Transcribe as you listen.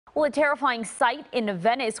Well, a terrifying sight in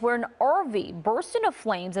Venice where an RV burst into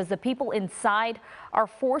flames as the people inside are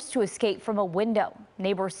forced to escape from a window.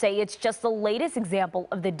 Neighbors say it's just the latest example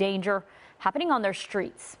of the danger happening on their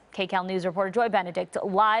streets. KCAL News reporter Joy Benedict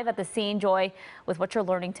live at the scene. Joy, with what you're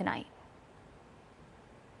learning tonight.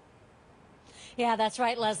 Yeah, that's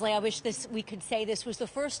right, Leslie. I wish we could say this was the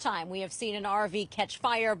first time we have seen an RV catch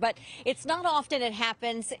fire, but it's not often it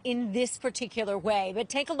happens in this particular way. But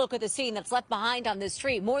take a look at the scene that's left behind on this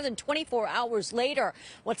street. More than 24 hours later,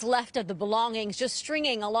 what's left of the belongings just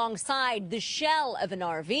stringing alongside the shell of an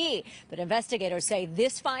RV. But investigators say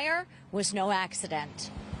this fire was no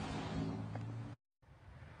accident.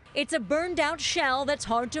 It's a burned out shell that's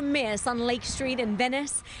hard to miss on Lake Street in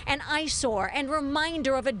Venice, an eyesore and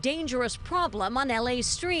reminder of a dangerous problem on LA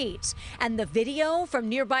streets. And the video from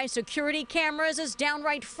nearby security cameras is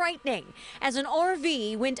downright frightening as an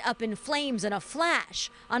RV went up in flames in a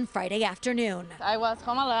flash on Friday afternoon. I was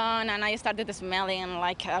home alone and I started smelling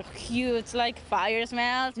like a huge fire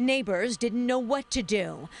smell. Neighbors didn't know what to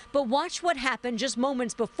do, but watch what happened just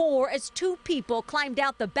moments before as two people climbed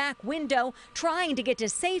out the back window trying to get to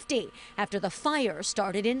safety after the fire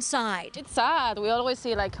started inside. It's sad. We always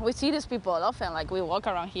see we see these people often, we walk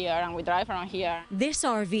around here and we drive around here. This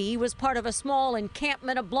RV was part of a small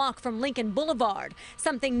encampment a block from Lincoln Boulevard,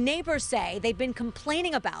 something neighbors say they've been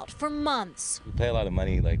complaining about for months. We pay a lot of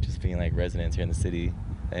money just being residents here in the city,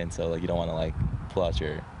 and so you don't want to pull out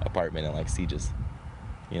your apartment and see just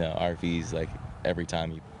RVs every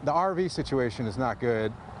time you. The RV situation is not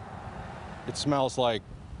good. It smells like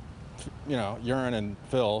urine and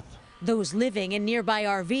filth. Those living in nearby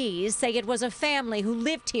RVs say it was a family who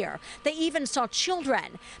lived here. They even saw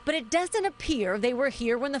children, but it doesn't appear they were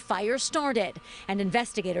here when the fire started. And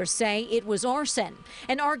investigators say it was arson,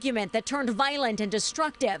 an argument that turned violent and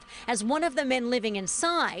destructive as one of the men living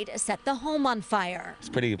inside set the home on fire. It's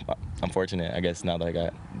pretty unfortunate, I guess, now that I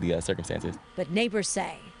got the circumstances. But neighbors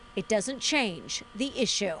say it doesn't change the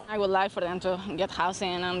issue. I would like for them to get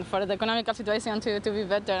housing and for the economic situation to be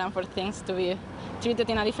better and for things to be treated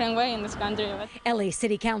in a different way in this country. LA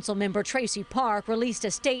City Council member Tracy Park released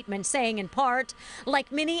a statement saying in part,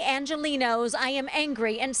 like many Angelenos, I am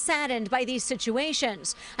angry and saddened by these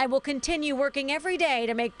situations. I will continue working every day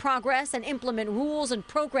to make progress and implement rules and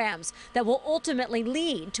programs that will ultimately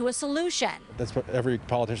lead to a solution. That's what every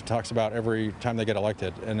politician talks about every time they get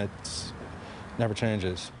elected, and it's never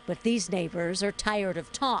changes. But these neighbors are tired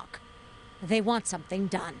of talk. They want something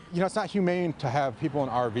done. It's not humane to have people in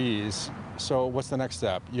RVs, so what's the next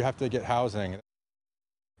step? You have to get housing.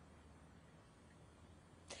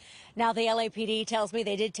 Now, the LAPD tells me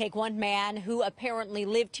they did take one man who apparently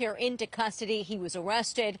lived here into custody. He was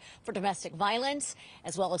arrested for domestic violence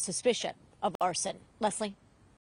as well as suspicion of arson. Leslie?